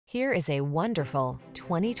Here is a wonderful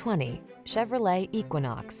 2020 Chevrolet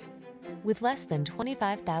Equinox. With less than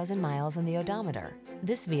 25,000 miles on the odometer,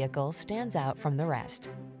 this vehicle stands out from the rest.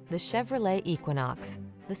 The Chevrolet Equinox,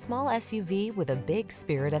 the small SUV with a big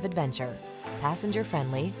spirit of adventure.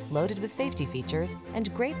 Passenger-friendly, loaded with safety features,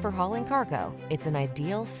 and great for hauling cargo, it's an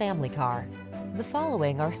ideal family car. The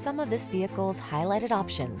following are some of this vehicle's highlighted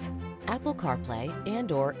options: Apple CarPlay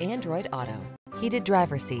and/or Android Auto, heated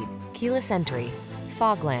driver's seat, keyless entry,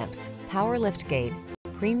 fog lamps, power liftgate,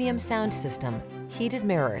 premium sound system, heated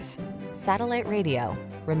mirrors, satellite radio,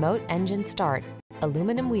 remote engine start,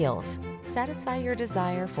 aluminum wheels. Satisfy your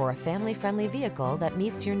desire for a family-friendly vehicle that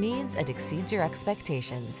meets your needs and exceeds your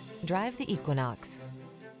expectations. Drive the Equinox.